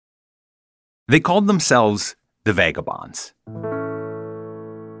They called themselves the Vagabonds.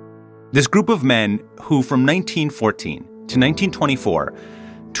 This group of men who, from 1914 to 1924,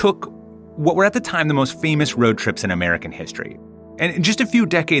 took what were at the time the most famous road trips in American history. And just a few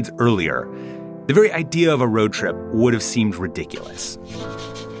decades earlier, the very idea of a road trip would have seemed ridiculous.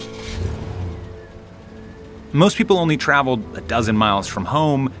 Most people only traveled a dozen miles from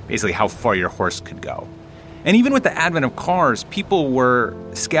home, basically how far your horse could go. And even with the advent of cars, people were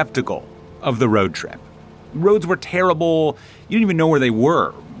skeptical of the road trip. Roads were terrible. You didn't even know where they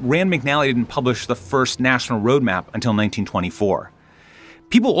were. Rand McNally didn't publish the first national road map until 1924.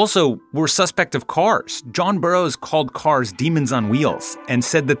 People also were suspect of cars. John Burroughs called cars demons on wheels and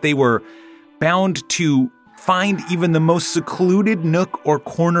said that they were bound to find even the most secluded nook or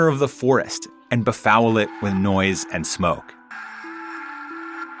corner of the forest and befoul it with noise and smoke.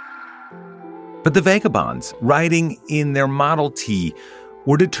 But the Vagabonds, riding in their Model T,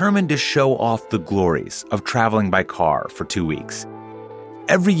 were determined to show off the glories of traveling by car for 2 weeks.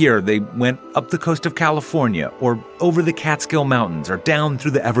 Every year, they went up the coast of California or over the Catskill Mountains or down through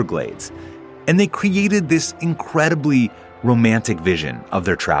the Everglades. And they created this incredibly romantic vision of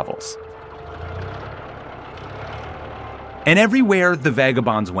their travels. And everywhere the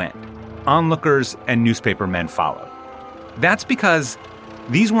Vagabonds went, onlookers and newspaper men followed. That's because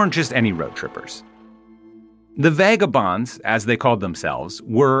these weren't just any road trippers. The Vagabonds, as they called themselves,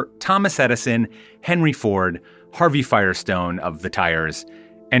 were Thomas Edison, Henry Ford, Harvey Firestone of the tires,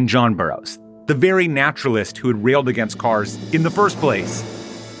 and John Burroughs, the very naturalist who had railed against cars in the first place.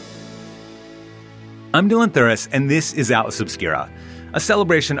 I'm Dylan Thuras, and this is Atlas Obscura, a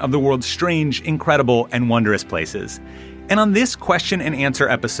celebration of the world's strange, incredible, and wondrous places. And on this question and answer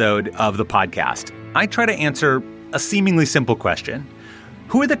episode of the podcast, I try to answer a seemingly simple question.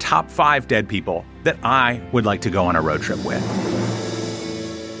 Who are the top 5 dead people that I would like to go on a road trip with?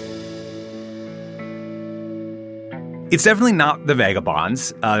 It's definitely not the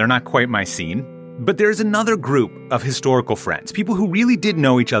Vagabonds. They're not quite my scene. But there's another group of historical friends, people who really did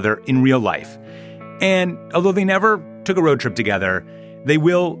know each other in real life. And although they never took a road trip together, they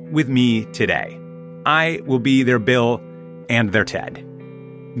will with me today. I will be their Bill and their Ted.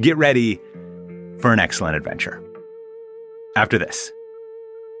 Get ready for an excellent adventure. After this.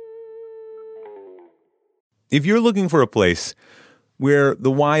 If you're looking for a place where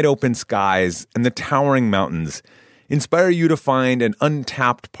the wide open skies and the towering mountains inspire you to find an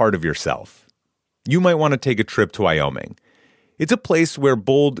untapped part of yourself, you might want to take a trip to Wyoming. It's a place where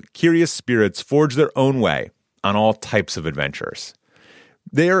bold, curious spirits forge their own way on all types of adventures.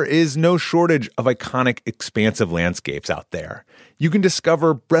 There is no shortage of iconic, expansive landscapes out there. You can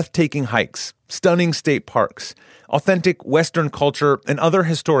discover breathtaking hikes, stunning state parks, authentic Western culture, and other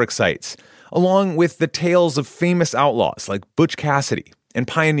historic sites, along with the tales of famous outlaws like Butch Cassidy and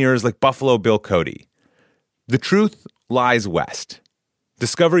pioneers like Buffalo Bill Cody. The truth lies west.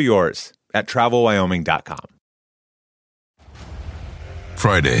 Discover yours at travelwyoming.com.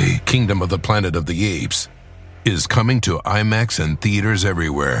 Friday, Kingdom of the Planet of the Apes is coming to IMAX and theaters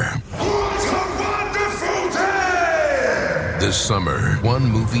everywhere. What a wonderful day! This summer, one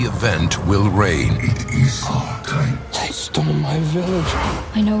movie event will reign. It is our time. They stole my village.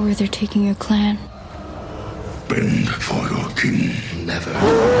 I know where they're taking your clan. Bend for your king. Never.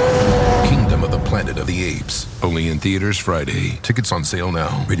 Kingdom of the Planet of the Apes. Only in theaters Friday. Tickets on sale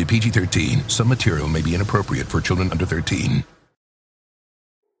now. Rated PG-13. Some material may be inappropriate for children under 13.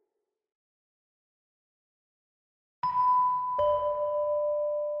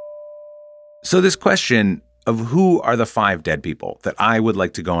 So this question of who are the 5 dead people that I would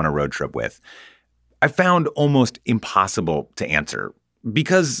like to go on a road trip with, I found almost impossible to answer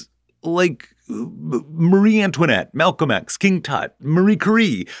because, like, Marie Antoinette, Malcolm X, King Tut, Marie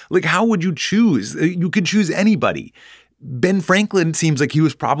Curie, like, how would you choose? You could choose anybody. Ben Franklin seems like he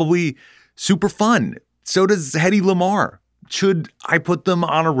was probably super fun. So does Hedy Lamarr. Should I put them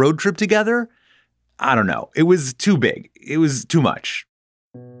on a road trip together? I don't know. It was too big. It was too much.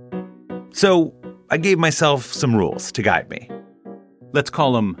 So I gave myself some rules to guide me. Let's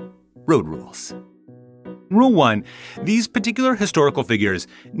call them road rules. Rule 1, these particular historical figures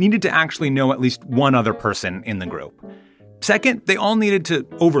needed to actually know at least one other person in the group. Second, they all needed to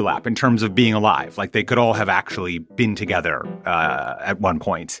overlap in terms of being alive, like they could all have actually been together at one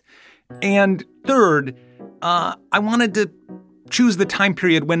point. And third, I wanted to choose the time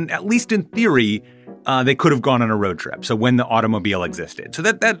period when, at least in theory, they could have gone on a road trip, so when the automobile existed. So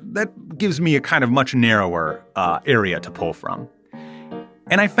that gives me a kind of much narrower area to pull from.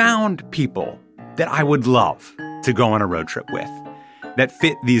 And I found people that I would love to go on a road trip with that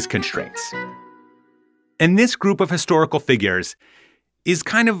fit these constraints. And this group of historical figures is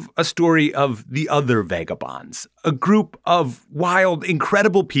kind of a story of the other vagabonds, a group of wild,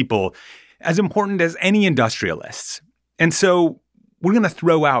 incredible people as important as any industrialists. And so we're going to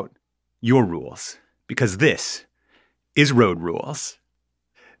throw out your rules because this is Road Rules.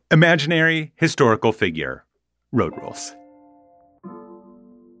 Imaginary historical figure, Road Rules.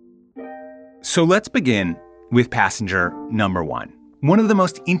 So let's begin with passenger number 1. One of the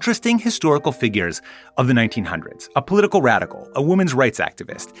most interesting historical figures of the 1900s, a political radical, a women's rights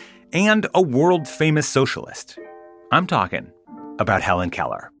activist, and a world-famous socialist. I'm talking about Helen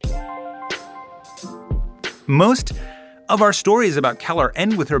Keller. Most of our stories about Keller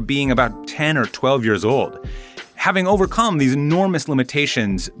end with her being about 10 or 12 years old, having overcome these enormous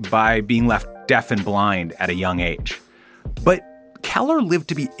limitations by being left deaf and blind at a young age. But Keller lived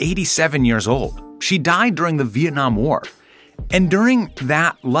to be 87 years old. She died during the Vietnam War. And during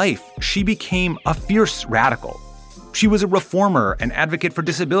that life, she became a fierce radical. She was a reformer and advocate for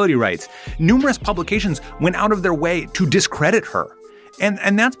disability rights. Numerous publications went out of their way to discredit her.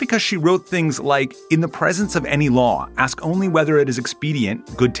 And that's because she wrote things like, in the presence of any law, ask only whether it is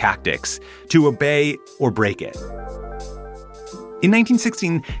expedient, good tactics, to obey or break it. In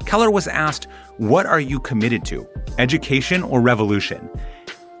 1916, Keller was asked, what are you committed to, education or revolution?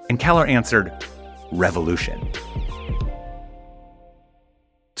 And Keller answered, revolution.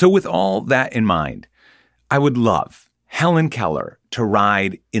 So with all that in mind, I would love Helen Keller to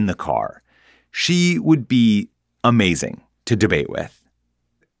ride in the car. She would be amazing to debate with.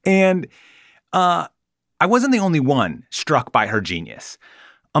 And I wasn't the only one struck by her genius.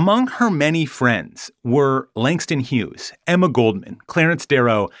 Among her many friends were Langston Hughes, Emma Goldman, Clarence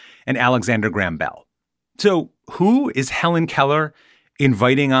Darrow, and Alexander Graham Bell. So who is Helen Keller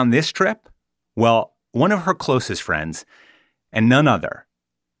inviting on this trip? Well, one of her closest friends, and none other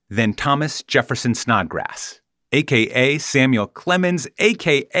than Thomas Jefferson Snodgrass, a.k.a. Samuel Clemens,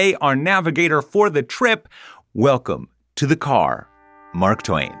 a.k.a. our navigator for the trip. Welcome to the car, Mark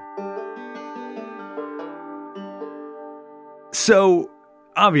Twain. So,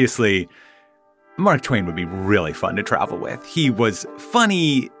 obviously, Mark Twain would be really fun to travel with. He was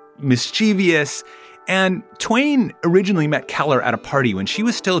funny, mischievous, and Twain originally met Keller at a party when she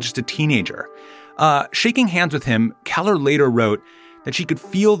was still just a teenager. Shaking hands with him, Keller later wrote that she could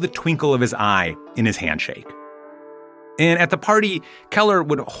feel the twinkle of his eye in his handshake. And at the party, Keller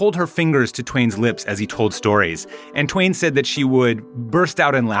would hold her fingers to Twain's lips as he told stories, and Twain said that she would burst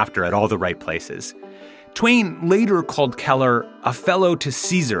out in laughter at all the right places. Twain later called Keller a fellow to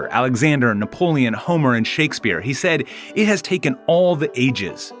Caesar, Alexander, Napoleon, Homer, and Shakespeare. He said, it has taken all the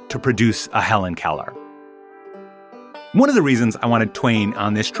ages to produce a Helen Keller. One of the reasons I wanted Twain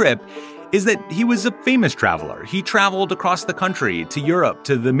on this trip is that he was a famous traveler. He traveled across the country to Europe,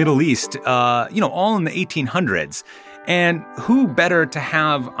 to the Middle East, all in the 1800s. And who better to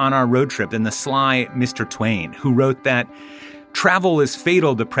have on our road trip than the sly Mr. Twain, who wrote that travel is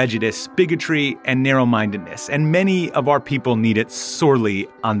fatal to prejudice, bigotry, and narrow-mindedness, and many of our people need it sorely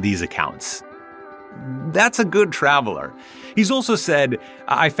on these accounts. That's a good traveler. He's also said,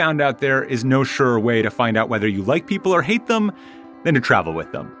 I found out there is no surer way to find out whether you like people or hate them than to travel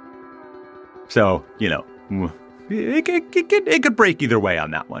with them. So, it could break either way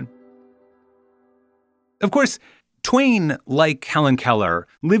on that one. Of course, Twain, like Helen Keller,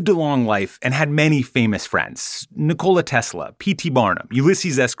 lived a long life and had many famous friends. Nikola Tesla, P.T. Barnum,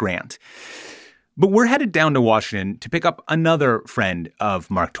 Ulysses S. Grant. But we're headed down to Washington to pick up another friend of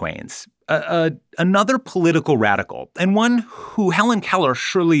Mark Twain's, another political radical, and one who Helen Keller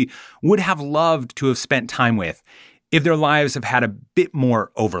surely would have loved to have spent time with if their lives have had a bit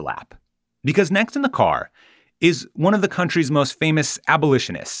more overlap. Because next in the car is one of the country's most famous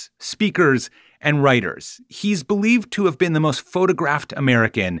abolitionists, speakers, and writers. He's believed to have been the most photographed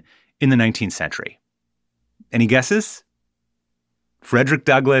American in the 19th century. Any guesses? Frederick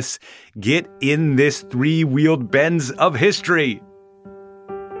Douglass, get in this three-wheeled Benz of history.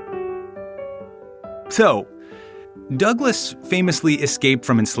 So, Douglass famously escaped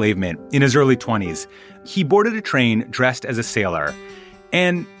from enslavement in his early 20s. He boarded a train dressed as a sailor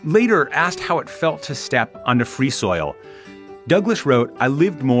and later asked how it felt to step onto free soil. Douglass wrote, I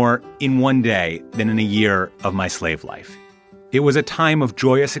lived more in one day than in a year of my slave life. It was a time of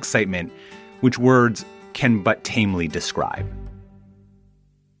joyous excitement, which words can but tamely describe.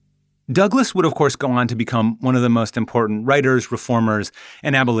 Douglass would, of course, go on to become one of the most important writers, reformers,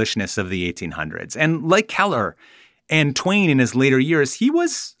 and abolitionists of the 1800s. And like Keller and Twain in his later years, he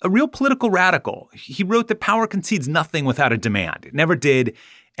was a real political radical. He wrote that power concedes nothing without a demand. It never did,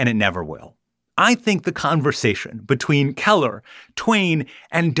 and it never will. I think the conversation between Keller, Twain,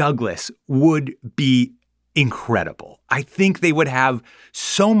 and Douglass would be incredible. I think they would have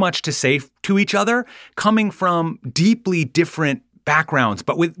so much to say to each other, coming from deeply different backgrounds,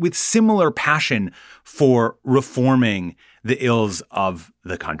 but with similar passion for reforming the ills of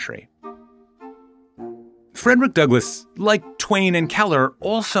the country. Frederick Douglass, like Twain and Keller,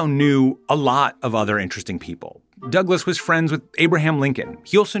 also knew a lot of other interesting people. Douglass was friends with Abraham Lincoln.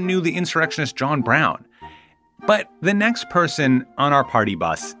 He also knew the insurrectionist John Brown. But the next person on our party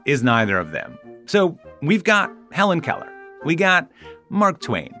bus is neither of them. So we've got Helen Keller. We got Mark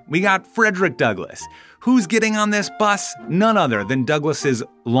Twain. We got Frederick Douglass. Who's getting on this bus? None other than Douglass's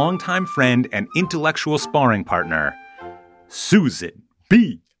longtime friend and intellectual sparring partner, Susan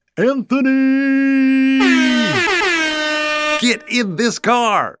B. Anthony! Get in this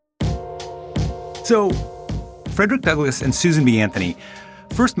car! So, Frederick Douglass and Susan B. Anthony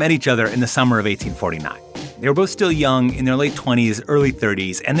first met each other in the summer of 1849. They were both still young, in their late 20s, early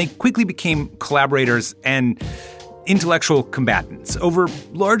 30s, and they quickly became collaborators and intellectual combatants,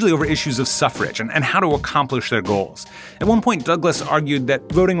 largely over issues of suffrage and how to accomplish their goals. At one point, Douglass argued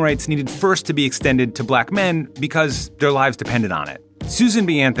that voting rights needed first to be extended to black men because their lives depended on it. Susan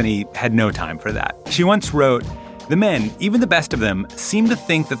B. Anthony had no time for that. She once wrote, "The men, even the best of them, seem to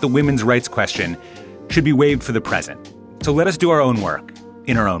think that the women's rights question should be waived for the present. So let us do our own work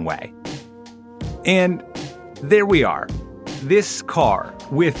in our own way." And there we are. This car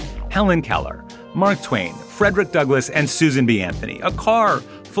with Helen Keller, Mark Twain, Frederick Douglass, and Susan B. Anthony. A car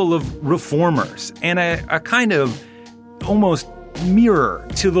full of reformers and a kind of almost mirror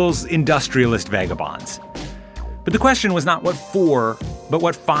to those industrialist vagabonds. But the question was not what 4, but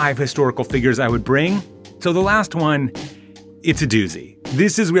what 5 historical figures I would bring. So the last one, it's a doozy.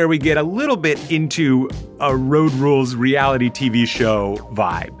 This is where we get a little bit into a Road Rules reality TV show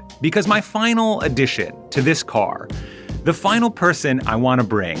vibe. Because my final addition to this car, the final person I want to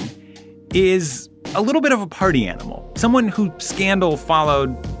bring, is a little bit of a party animal. Someone who scandal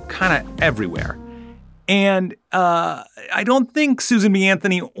followed kind of everywhere. And I don't think Susan B.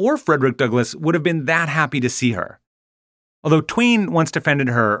 Anthony or Frederick Douglass would have been that happy to see her. Although Twain once defended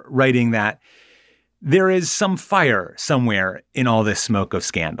her, writing that there is some fire somewhere in all this smoke of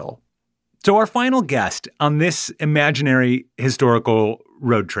scandal. So our final guest on this imaginary historical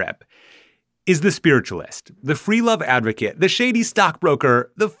road trip is the spiritualist, the free love advocate, the shady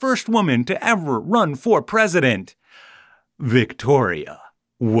stockbroker, the first woman to ever run for president, Victoria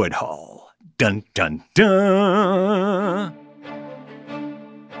Woodhull. Dun, dun, dun.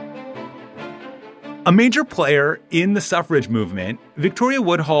 A major player in the suffrage movement, Victoria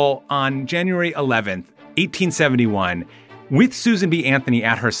Woodhull on January 11th, 1871, with Susan B. Anthony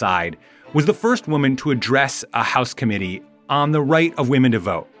at her side, was the first woman to address a House committee on the right of women to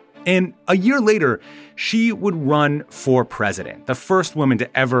vote. And a year later, she would run for president, the first woman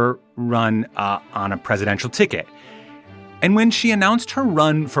to ever run on a presidential ticket. And when she announced her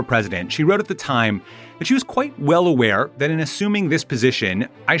run for president, she wrote at the time that she was quite well aware that in assuming this position,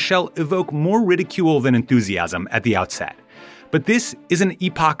 I shall evoke more ridicule than enthusiasm at the outset. But this is an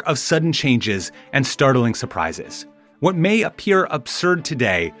epoch of sudden changes and startling surprises. What may appear absurd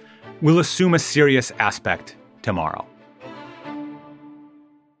today will assume a serious aspect tomorrow.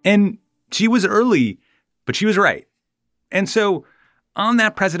 And she was early, but she was right. And so on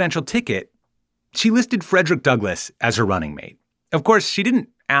that presidential ticket, she listed Frederick Douglass as her running mate. Of course, she didn't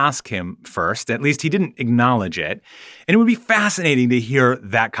ask him first, at least he didn't acknowledge it. And it would be fascinating to hear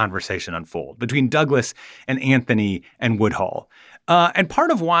that conversation unfold between Douglass and Anthony and Woodhull. And part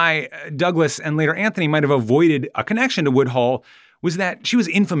of why Douglass and later Anthony might have avoided a connection to Woodhull was that she was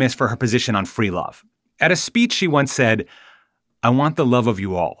infamous for her position on free love. At a speech, she once said, "I want the love of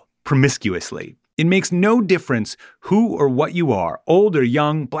you all, promiscuously. It makes no difference who or what you are, old or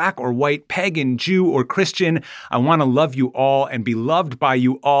young, black or white, pagan, Jew or Christian. I want to love you all and be loved by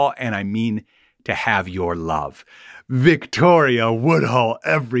you all, and I mean to have your love." Victoria Woodhull,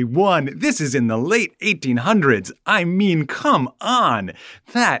 everyone. This is in the late 1800s. I mean, come on.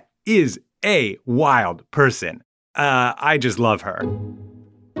 That is a wild person. I just love her.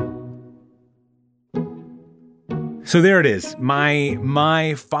 So there it is,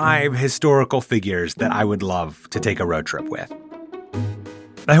 my 5 historical figures that I would love to take a road trip with.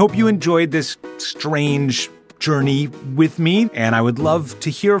 I hope you enjoyed this strange journey with me, and I would love to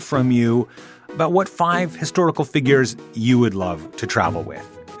hear from you about what 5 historical figures you would love to travel with.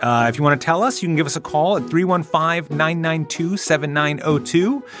 If you want to tell us, you can give us a call at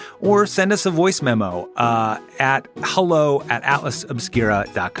 315-992-7902 or send us a voice memo at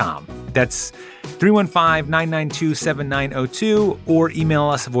hello@atlasobscura.com. That's 315-992-7902, or email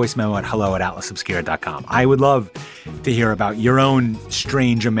us a voice memo at hello@atlasobscura.com. I would love to hear about your own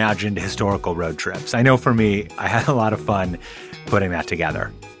strange imagined historical road trips. I know for me, I had a lot of fun putting that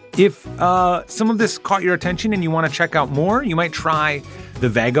together. If some of this caught your attention and you want to check out more, you might try The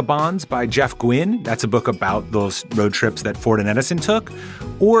Vagabonds by Jeff Gwynne. That's a book about those road trips that Ford and Edison took.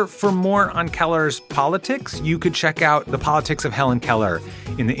 Or for more on Keller's politics, you could check out The Politics of Helen Keller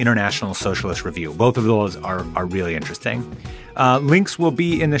in the International Socialist Review. Both of those are really interesting. Links will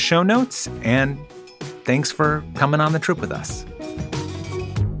be in the show notes, and thanks for coming on the trip with us.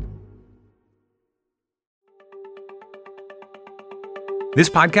 This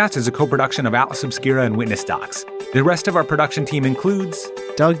podcast is a co-production of Atlas Obscura and Witness Docs. The rest of our production team includes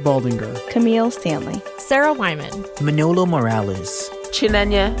Doug Baldinger, Camille Stanley, Sarah Wyman, Manolo Morales,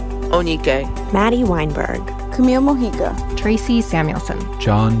 Chinenya Onike, Maddie Weinberg, Camille Mojica, Tracy Samuelson,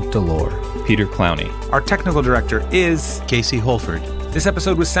 John Delore, Peter Clowney. Our technical director is Casey Holford. This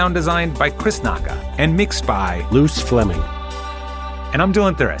episode was sound designed by Chris Naka and mixed by Luce Fleming. And I'm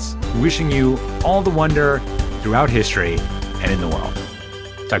Dylan Thuras, wishing you all the wonder throughout history and in the world.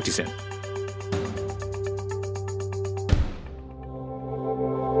 Talk to you soon.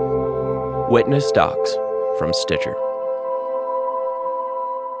 Witness Docs from Stitcher.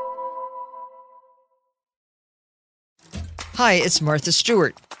 Hi, it's Martha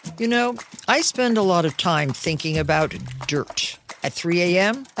Stewart. You know, I spend a lot of time thinking about dirt. At 3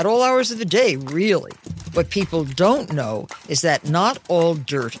 a.m., at all hours of the day, really. What people don't know is that not all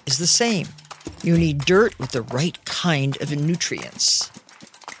dirt is the same. You need dirt with the right kind of nutrients.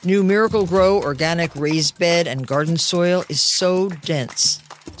 New Miracle-Gro organic raised bed and garden soil is so dense,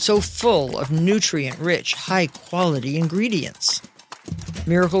 so full of nutrient-rich, high-quality ingredients.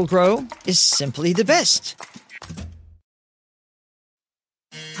 Miracle-Gro is simply the best.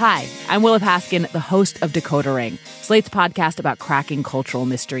 Hi, I'm Willa Paskin, the host of Decoder Ring, Slate's podcast about cracking cultural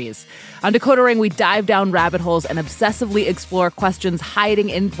mysteries. On Decoder Ring, we dive down rabbit holes and obsessively explore questions hiding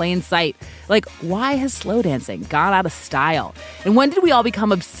in plain sight. Like, why has slow dancing gone out of style? And when did we all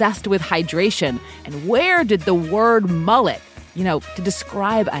become obsessed with hydration? And where did the word mullet, to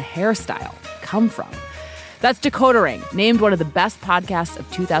describe a hairstyle, come from? That's Decoder Ring, named one of the best podcasts of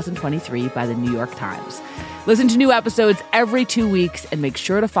 2023 by the New York Times. Listen to new episodes every 2 weeks and make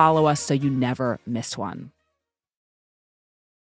sure to follow us so you never miss one.